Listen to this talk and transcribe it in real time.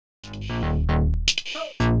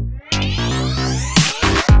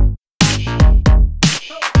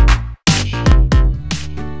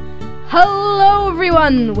Hello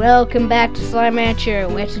everyone, welcome back to Slime Rancher,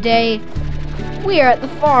 where today we are at the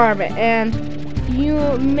farm and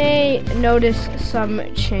you may notice some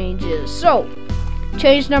changes. So,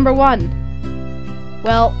 change number 1.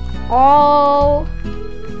 Well, all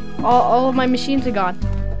of my machines are gone.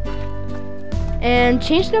 And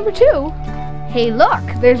change number 2, hey look,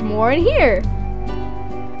 there's more in here.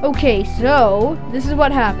 Okay, so this is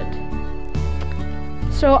what happened.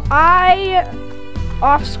 So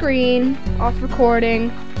off screen, off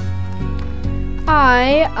recording,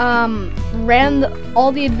 I ran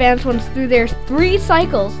all the advanced ones through. There's 3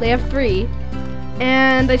 cycles, they have 3,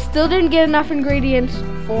 and I still didn't get enough ingredients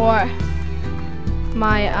for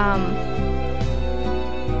my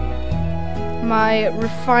my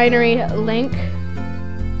refinery link,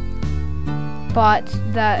 but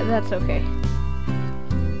that's okay.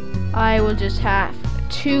 I will just have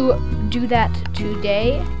to do that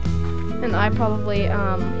today. And I probably,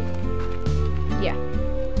 yeah.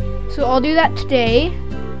 So I'll do that today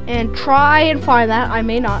and try and find that. I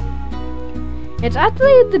may not. It's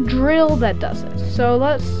actually the drill that does it. So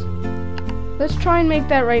let's try and make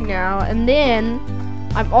that right now. And then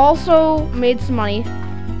I've also made some money.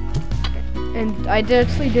 And I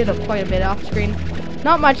actually did quite a bit off screen.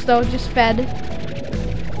 Not much though, just fed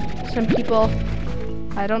some people.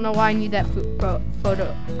 I don't know why I need that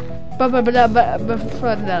photo.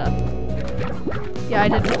 Yeah, I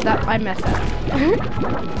did that. I messed up.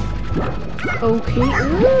 Okay.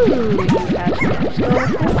 Ooh, you have some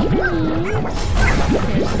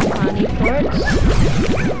honey ports.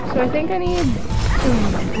 So I think I need some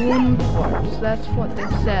boom ports. That's what they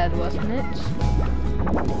said, wasn't it?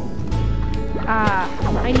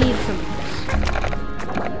 I need some of this.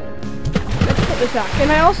 Let's put this out.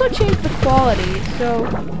 And I also changed the quality, so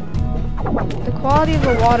the quality of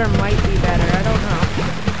the water might be better. I don't know.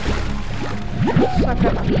 Suck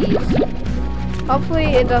up these. Hopefully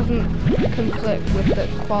it doesn't conflict with the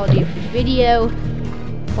quality of the video.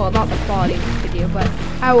 Well, not the quality of the video, but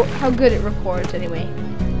how good it records anyway.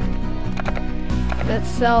 Let's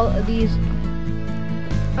sell these.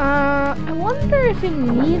 I wonder if it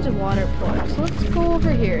needs water ports. Let's go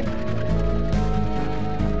over here.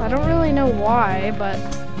 I don't really know why, but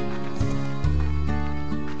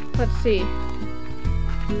let's see.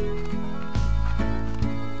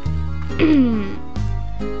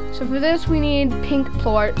 So for this we need pink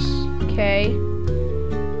plorts. Okay.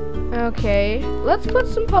 Okay. Let's put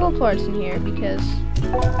some puddle plorts in here because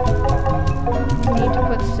we need to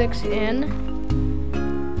put 6 in.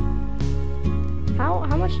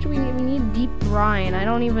 How much do we need? We need deep brine. I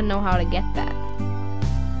don't even know how to get that.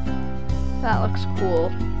 That looks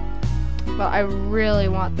cool. But I really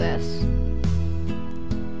want this.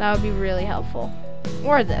 That would be really helpful.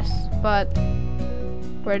 Or this, but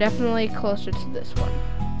we're definitely closer to this one.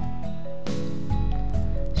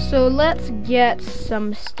 So let's get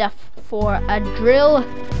some stuff for a drill.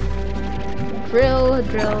 Drill,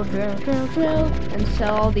 and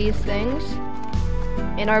sell all these things.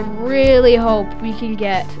 And I really hope we can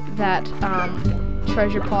get that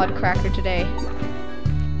treasure pod cracker today.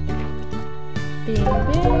 Bing,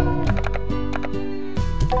 bing.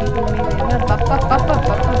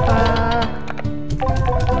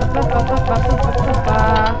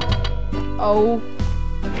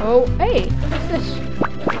 Oh, hey, what's this?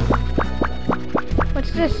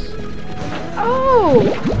 What's this? Oh,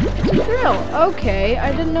 it's a drill. Okay,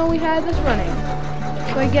 I didn't know we had this running.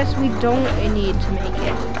 So I guess we don't need to make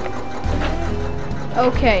it.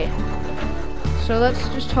 Okay, so let's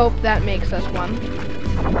just hope that makes us one.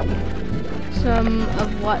 Some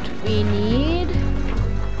of what we need.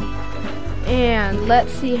 And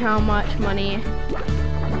let's see how much money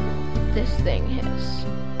this thing is.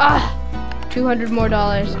 $200 more.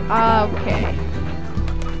 Okay.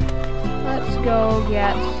 Let's go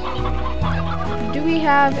get... Do we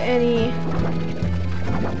have any...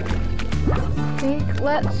 I think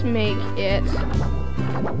let's make it...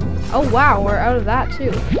 Oh wow, we're out of that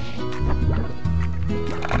too.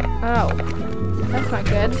 Oh. That's not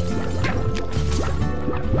good.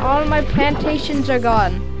 All of my plantations are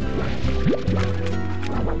gone.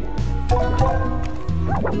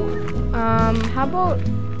 How about...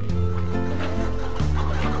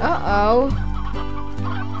 Uh-oh.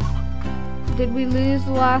 Did we lose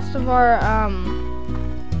the last of our,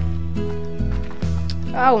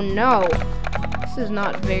 Oh no. This is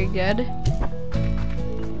not very good.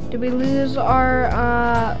 Did we lose our,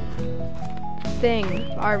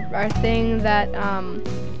 thing? Our thing that,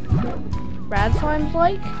 Rad Slime's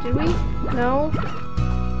like? Did we? No?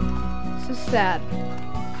 This is sad.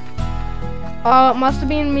 Oh, it must have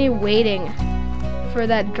been me waiting for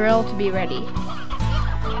that drill to be ready.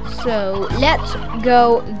 So let's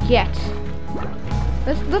go get.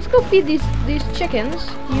 Let's go feed these chickens.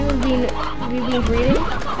 You've been breeding.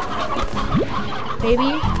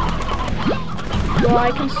 Maybe. Well,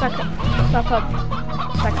 I can suck up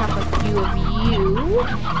a few of you.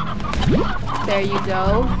 There you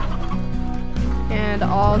go. And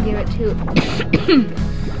I'll give it to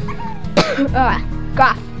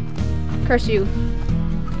Goth. Curse you.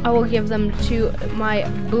 I will give them to my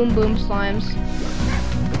boom slimes.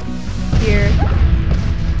 Here.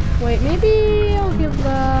 Wait, maybe I'll give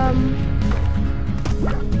them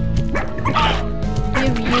you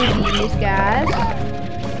these guys.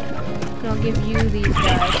 And I'll give you these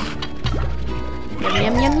guys. Yum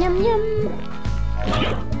yum yum yum yum.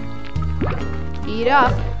 Eat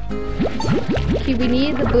up. Okay, we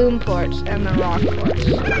need the boom torch and the rock torch.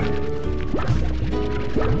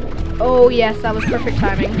 Oh yes, that was perfect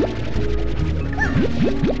timing.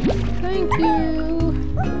 Thank you.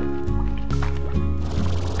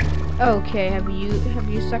 Okay, have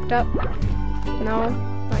you sucked up? No,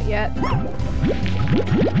 not yet.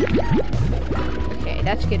 Okay,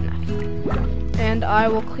 that's good enough. And I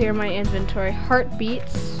will clear my inventory.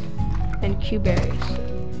 Heartbeats and Q berries.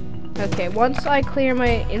 Okay, once I clear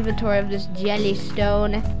my inventory of this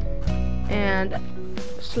jellystone and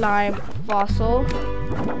slime fossil,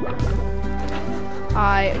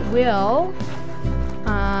 I will,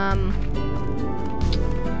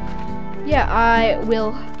 I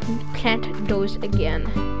will plant those again.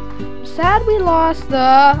 Sad we lost the,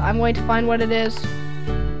 I'm going to find what it is.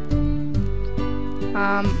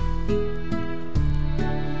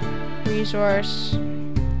 Resource.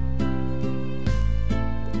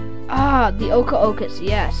 Ah, the Oka-Okas,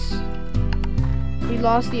 yes. We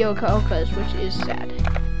lost the Oka-Okas, which is sad.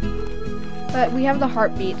 But we have the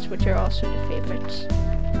heartbeats, which are also the favorites.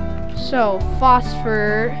 So,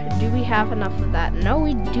 phosphor, do we have enough of that? No,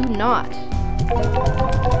 we do not.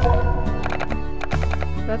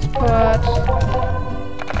 Let's put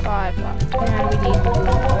 5 left. And we need the boom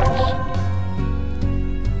torch.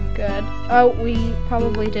 Good. Oh, we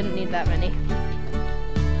probably didn't need that many.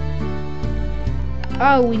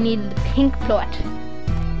 Oh, we need the pink plot.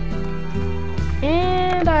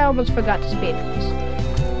 And I almost forgot to spade these.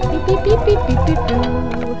 Beep, beep, beep, beep, beep, beep,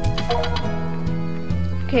 beep.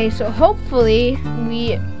 Okay, so hopefully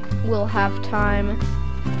we will have time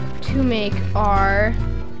to make a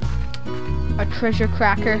treasure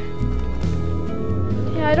cracker.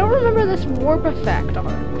 Yeah, I don't remember this warp effect on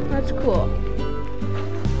it. That's cool.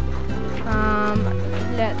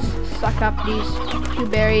 Let's suck up these 2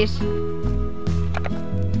 berries.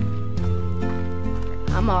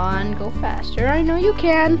 Come on, go faster. I know you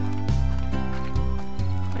can.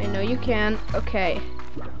 I know you can. Okay.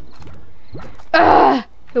 Ugh!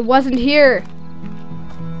 It wasn't here.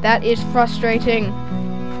 That is frustrating.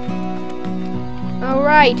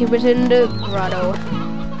 Alright, it was in the grotto.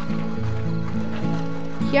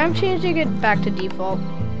 Yeah, I'm changing it back to default.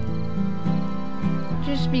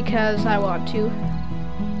 Just because I want to.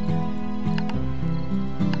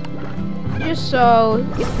 Just so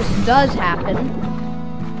if this does happen,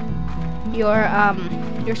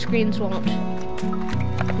 your screens won't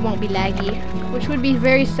be laggy, which would be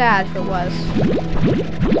very sad if it was.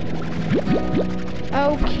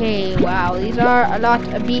 Okay, wow, these are a lot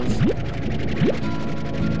of beets.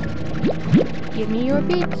 Give me your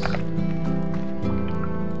beets.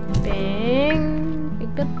 Bang.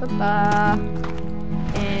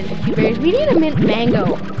 And a few berries. We need a mint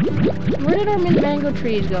mango. Where did our mint mango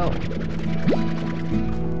trees go?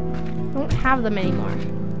 Don't have them anymore.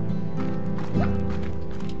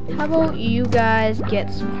 How about you guys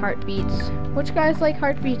get some heartbeats? Which guys like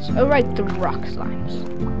heartbeats? Oh right, the rock slimes.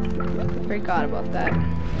 Forgot about that.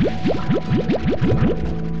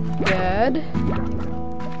 Good.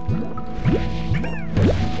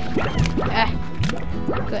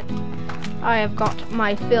 Good. I have got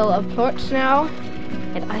my fill of plorts now,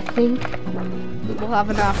 and I think we will have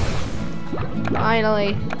enough.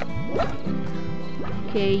 Finally.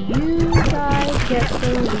 Okay, you guys get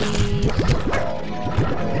some of these.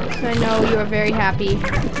 I know you are very happy.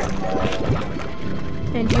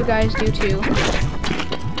 And you guys do too.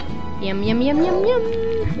 Yum, yum, yum, yum, yum.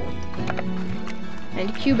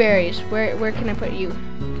 And Q berries. Where can I put you?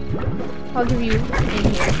 I'll give you in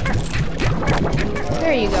here.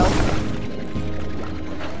 There you go.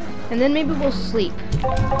 And then maybe we'll sleep.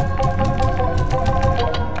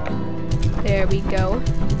 There we go.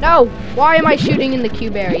 No! Why am I shooting in the Q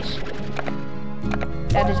berries?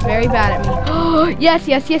 That is very bad at me. Oh, yes,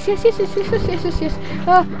 yes, yes, yes, yes, yes, yes, yes, yes, yes, yes.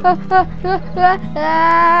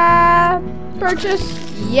 Purchase.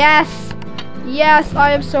 Yes. Yes,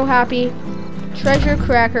 I am so happy. Treasure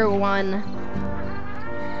Cracker 1.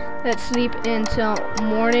 Let's sleep until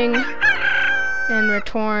morning and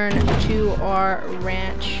return to our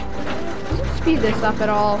ranch. Speed this up at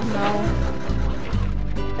all? No.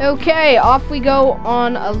 Okay, off we go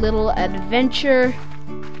on a little adventure.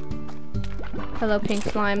 Hello, pink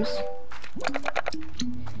slimes.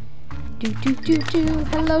 Do do do do.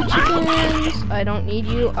 Hello, chickens. I don't need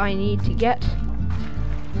you. I need to get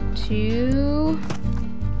to.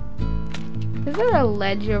 Is there a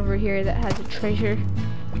ledge over here that has a treasure?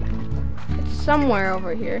 It's somewhere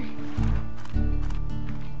over here.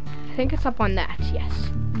 I think it's up on that. Yes.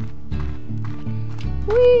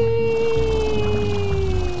 Whee!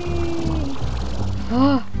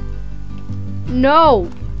 Oh. No!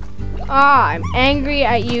 Ah, I'm angry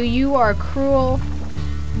at you. You are cruel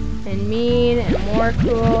and mean and more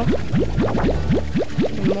cruel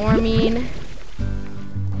and more mean.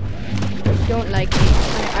 You don't like me.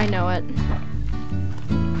 I know it.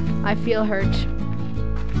 I feel hurt.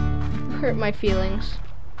 You hurt my feelings.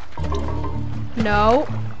 No.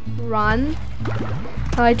 Run.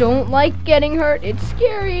 I don't like getting hurt. It's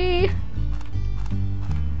scary.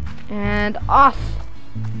 And off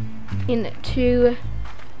into.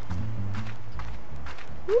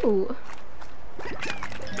 Ooh.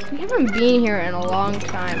 We haven't been here in a long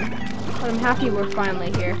time, but I'm happy we're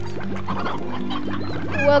finally here.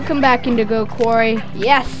 Welcome back into Go Quarry.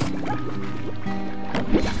 Yes!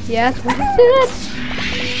 Yes, what is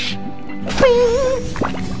it?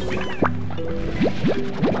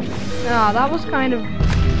 Oh, that was kind of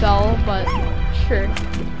dull, but sure.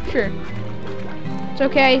 Sure. It's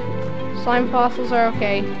okay. Slime fossils are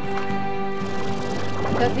okay.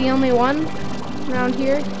 Is that the only one around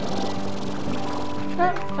here?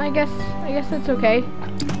 I guess that's okay.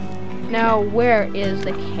 Now, where is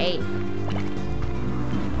the cave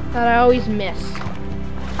that I always miss?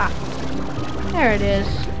 Ah, there it is.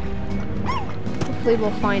 Hopefully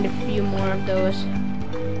we'll find a few more of those.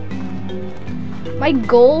 My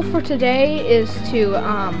goal for today is to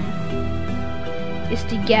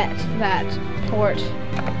get that port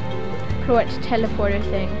teleporter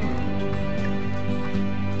thing.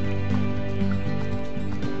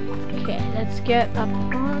 Okay, let's get up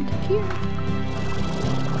onto here.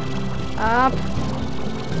 Up.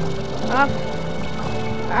 Up.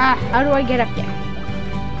 Ah, how do I get up there?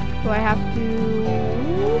 Do I have to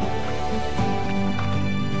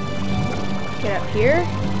get up here?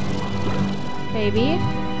 Maybe.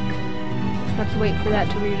 Let's wait for that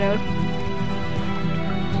to reload.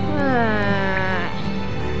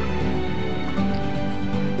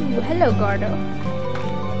 Ooh, hello, Gardo.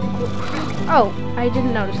 Oh, I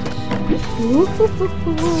didn't notice this.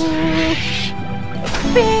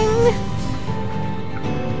 Bing!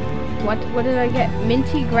 What did I get?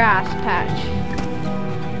 Minty grass patch.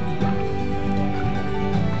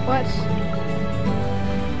 What?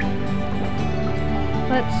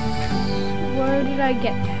 Where did I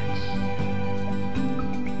get that?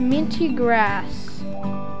 Minty grass.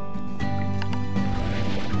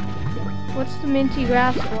 What's the minty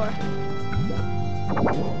grass for?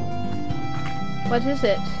 What is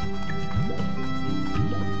it?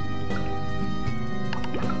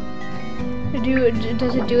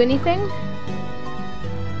 Does it do anything?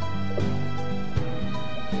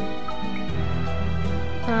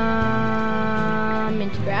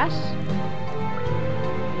 Minty grass.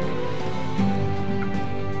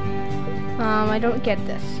 I don't get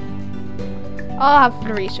this. I'll have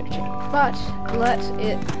to research it. But let's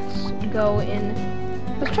go in.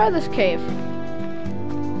 Let's try this cave.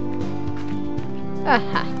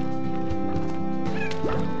 Aha.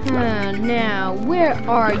 Now, where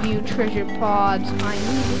are you, treasure pods? I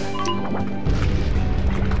need it.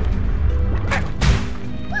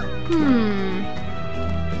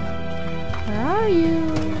 Where are you?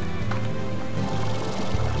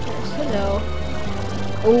 Yes, hello.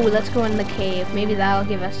 Oh, let's go in the cave. Maybe that'll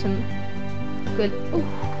give us some good. Ooh.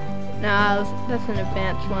 Nah, that's an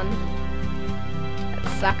advanced one.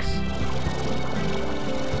 That sucks.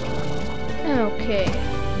 Okay.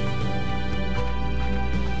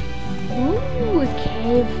 Ooh, a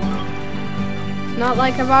cave. It's not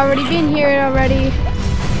like I've already been here already.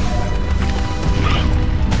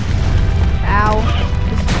 Ow.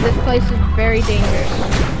 This place is very dangerous.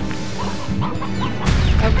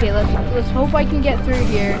 Okay, let's hope I can get through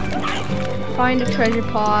here. Find a treasure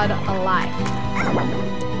pod alive.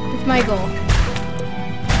 It's my goal.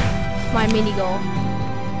 My mini goal.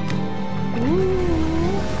 Ooh.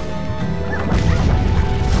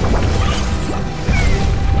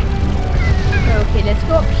 Okay, let's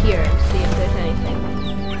go up here and see if there's anything.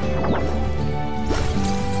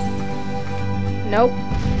 Nope.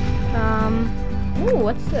 Ooh,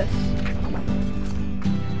 what's this?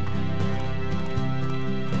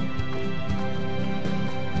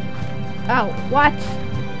 Oh, what?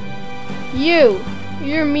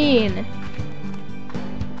 You're mean.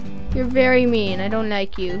 You're very mean. I don't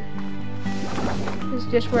like you. This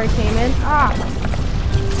is just where I came in. Ah!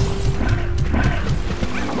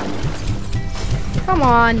 Come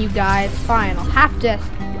on, you guys. Fine, I'll have to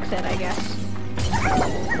fix it, I guess.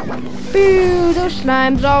 Boo! Those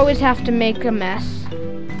slimes always have to make a mess.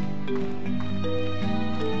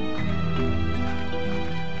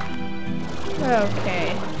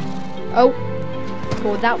 Okay. Oh.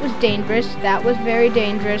 Oh, that was dangerous. That was very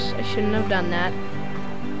dangerous. I shouldn't have done that.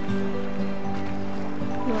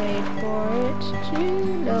 Wait for it to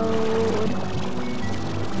load.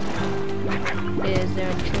 Is there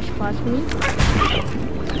any trash pods for me?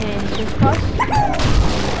 Any trash pods?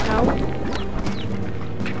 No.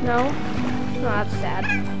 No? Oh, that's sad.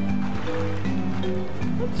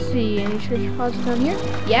 Let's see, any trash pods down here?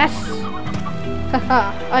 Yes!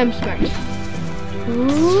 Haha, I'm smart.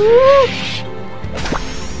 Ooh.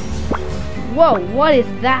 Whoa, what is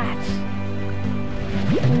that?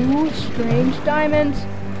 Ooh, strange diamonds.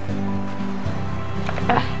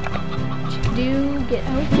 Do get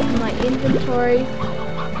out of my inventory.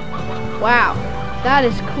 Wow, that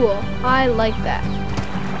is cool. I like that.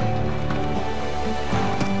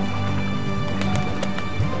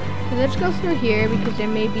 So let's go through here because there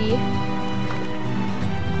may be...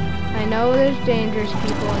 I know there's dangerous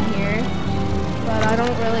people in here, but I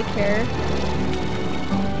don't really care.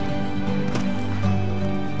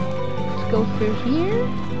 Let's go through here.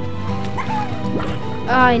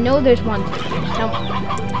 I know there's one. No.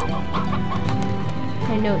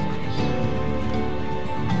 I know there is.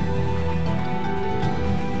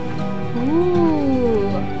 Ooh.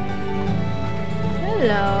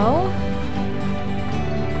 Hello.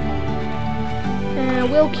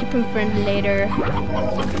 We'll keep him friendly later.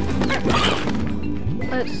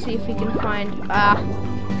 Let's see if we can find...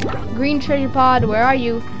 green treasure pod, where are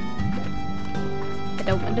you? I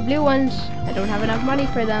don't want the blue ones. I don't have enough money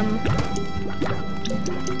for them.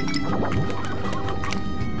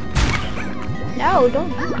 No,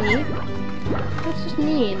 don't hit me. That's just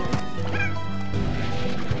mean.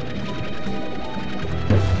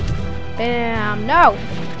 Bam, no!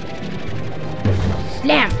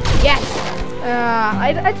 Slam! Yes!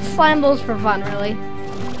 I just slam those for fun, really.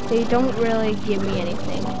 They don't really give me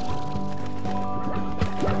anything.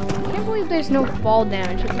 I can't believe there's no fall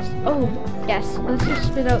damage in this. Oh, yes. Let's just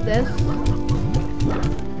spit out this.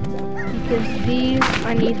 Because these,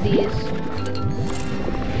 I need these.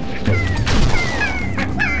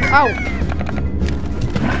 Oh!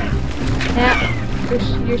 Yeah,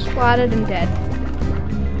 you're splatted and dead.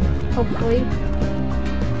 Hopefully.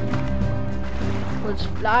 Let's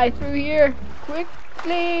fly through here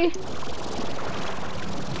quickly.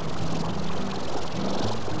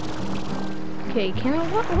 Okay, can I?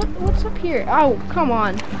 What's up here? Oh, come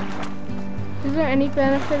on. Is there any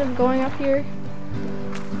benefit of going up here?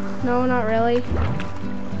 No, not really.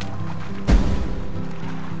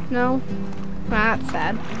 No. That's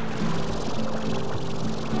sad.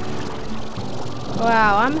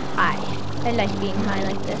 Wow, I'm high. I like being high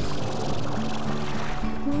like this.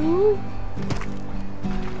 Ooh.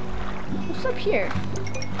 What's up here?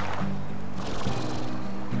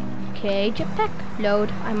 Okay, jetpack.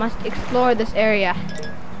 Load. I must explore this area.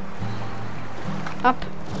 Up.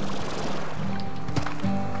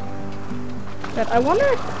 But I wonder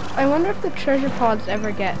if the treasure pods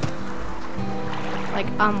ever get like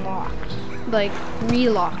unlocked. Like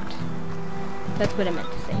relocked. That's what I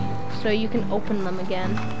meant to say. So you can open them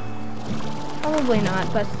again. Probably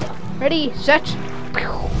not, but still. Ready, set.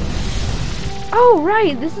 Oh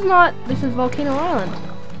right, this is Volcano Island.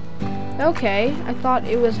 Okay, I thought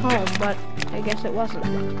it was home, but I guess it wasn't.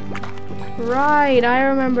 Right, I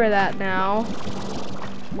remember that now.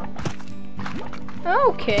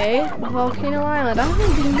 Okay, Volcano Island. I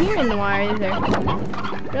haven't been here in a while either.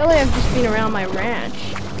 Really, I've just been around my ranch.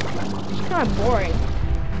 It's kind of boring.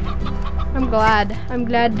 I'm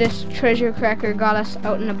glad this treasure cracker got us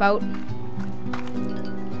out and about.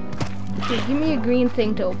 Okay, give me a green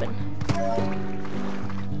thing to open.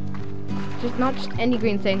 Just not just any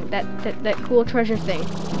green thing. That cool treasure thing.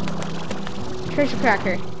 Treasure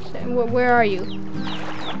cracker. Where are you?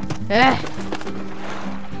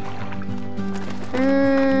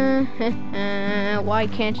 Why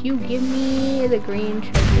can't you give me the green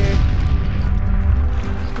treasure?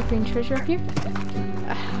 Is the green treasure up here?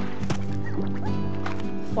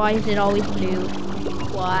 Why is it always blue?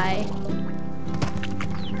 Why?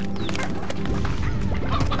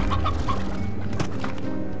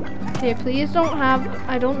 Okay, please don't have...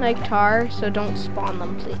 I don't like tar, so don't spawn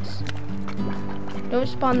them, please. Don't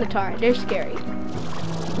spawn the tar. They're scary.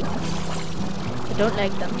 I don't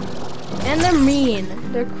like them. And they're mean.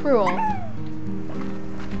 They're cruel.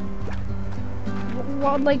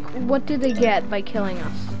 What do they get by killing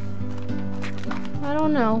us? I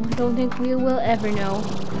don't know. I don't think we will ever know.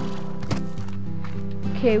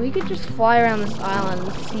 Okay, we could just fly around this island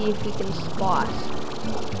and see if we can spot.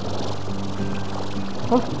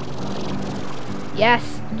 Oh.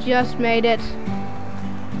 Yes, just made it.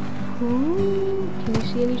 Ooh, can you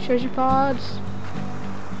see any treasure pods?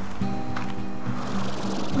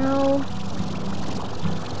 No.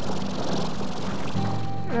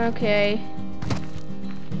 Okay.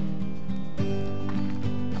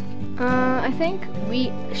 I think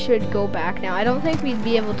we should go back now. I don't think we'd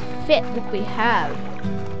be able to fit what we have.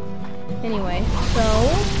 Anyway, so...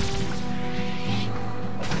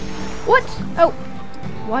 What? Oh!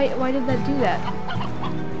 Why did that do that?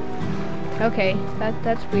 Okay,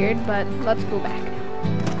 that's weird, but let's go back.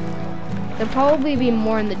 There'll probably be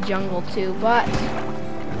more in the jungle too, but...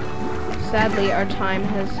 Sadly, our time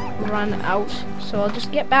has run out, so I'll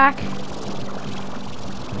just get back.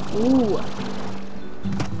 Ooh.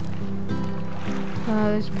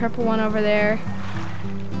 There's a purple one over there.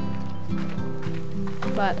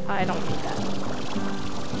 But I don't need that.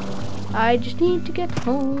 I just need to get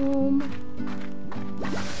home.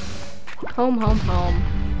 Home, home, home.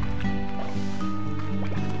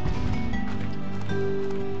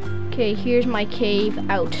 Okay, here's my cave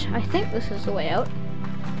out. I think this is the way out.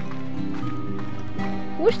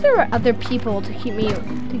 Wish there were other people to give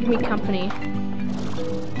me company.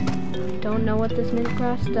 Don't know what this mint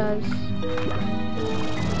grass does.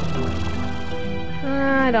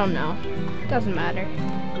 I don't know. Doesn't matter.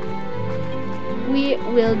 We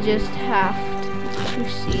will just have to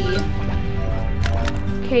see.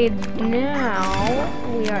 Okay, now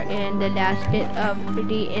we are in the last bit of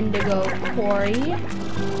the indigo quarry.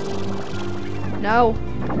 No.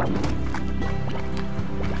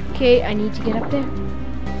 Okay, I need to get up there.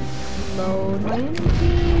 Load my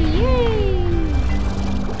energy. Yay!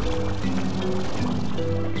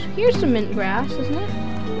 So here's some mint grass, isn't it?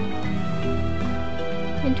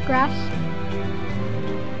 Mint grass.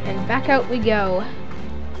 And back out we go.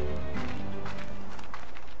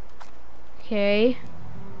 Okay.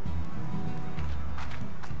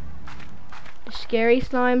 The scary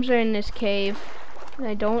slimes are in this cave. And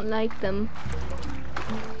I don't like them.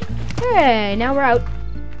 Hey, now we're out.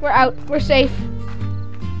 We're out. We're safe.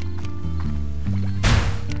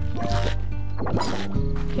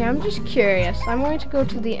 Okay, I'm just curious. I'm going to go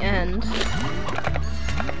to the end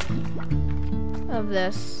of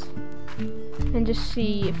this and just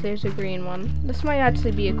see if there's a green one. This might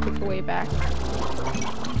actually be a quicker way back.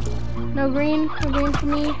 No green? No green for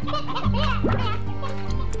me?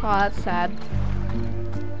 Oh, that's sad.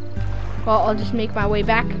 Well, I'll just make my way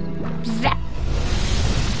back. Zap!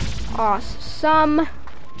 Awesome.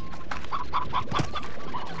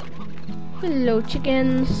 Hello,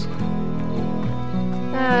 chickens.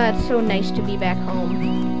 It's so nice to be back home.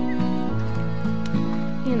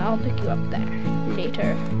 And I'll pick you up there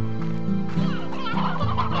later.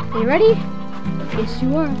 Are you ready? Yes,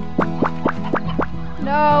 you are.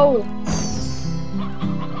 No!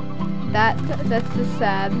 That's just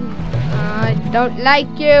sad. I don't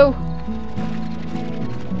like you!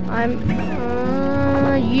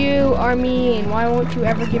 You are mean. Why won't you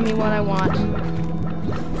ever give me what I want?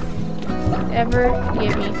 Ever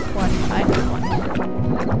give me what I want.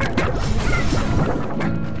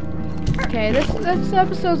 Okay, this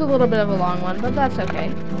episode's a little bit of a long one, but that's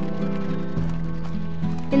okay.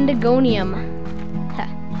 Indigonium.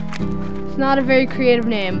 It's not a very creative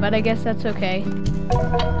name, but I guess that's okay.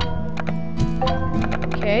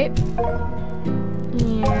 Okay.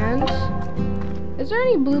 And is there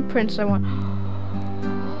any blueprints I want?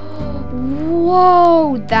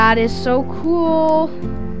 Whoa, that is so cool.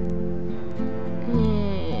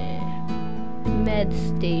 Med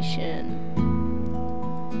station.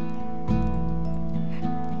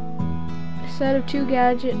 A set of 2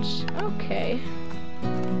 gadgets. Okay.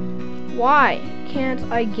 Why can't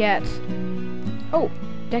I get... Oh,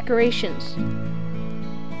 decorations.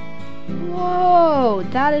 Whoa,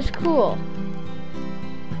 that is cool.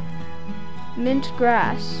 Mint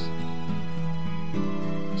grass.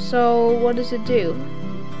 So, what does it do?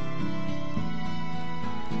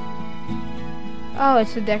 Oh,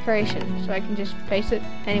 it's a decoration, so I can just place it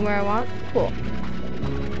anywhere I want. Cool.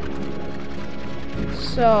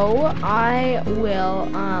 So I will,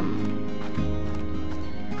 I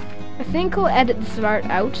think I'll edit this part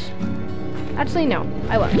out. Actually, no,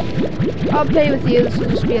 I won't. I'll play with you. This will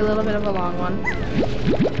just be a little bit of a long one.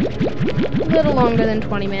 A little longer than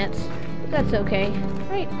 20 minutes. That's okay.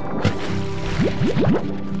 Right.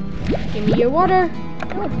 Give me your water.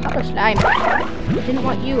 Oh, other slime. I didn't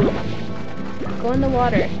want you. Go in the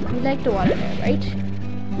water. You like the water there, right?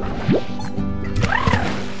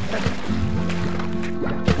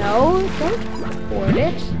 No, don't hoard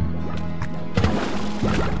it.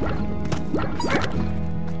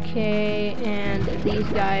 Okay, and these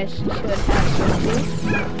guys should have something.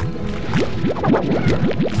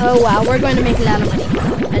 Oh wow, we're going to make a lot of money.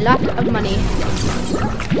 A lot of money.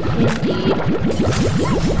 Indeed.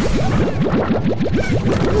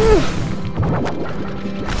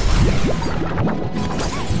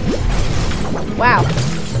 Wow.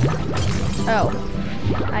 Oh,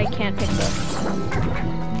 I can't pick this.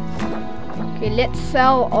 Okay, let's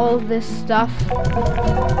sell all this stuff.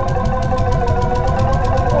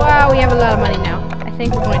 Wow, we have a lot of money now. I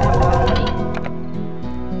think we're going to have a lot of money.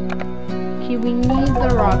 Okay, we need the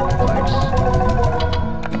rock quartz.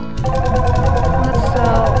 Let's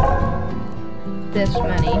sell this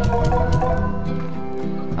many.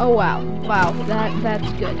 Oh wow, wow,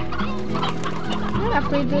 that's good. Can I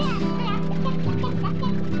upgrade this?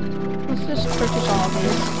 Let's just purchase all of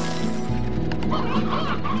these.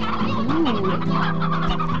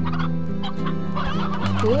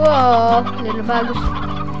 Ooh. Cool, little bugs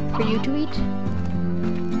for you to eat.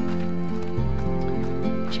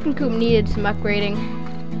 Chicken coop needed some upgrading.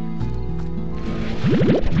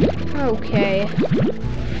 Okay.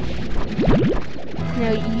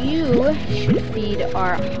 Now you should feed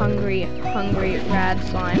our hungry rad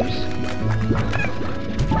slimes.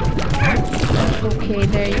 Okay,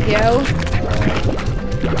 there you go.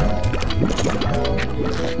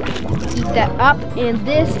 Eat that up, and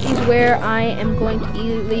this is where I am going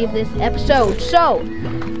to leave this episode. So,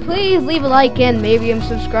 please leave a like and maybe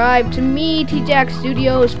subscribe to me, T-Jack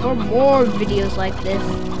Studios, for more videos like this.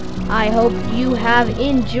 I hope you have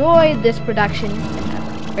enjoyed this production and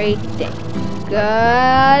have a great day.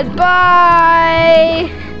 Goodbye!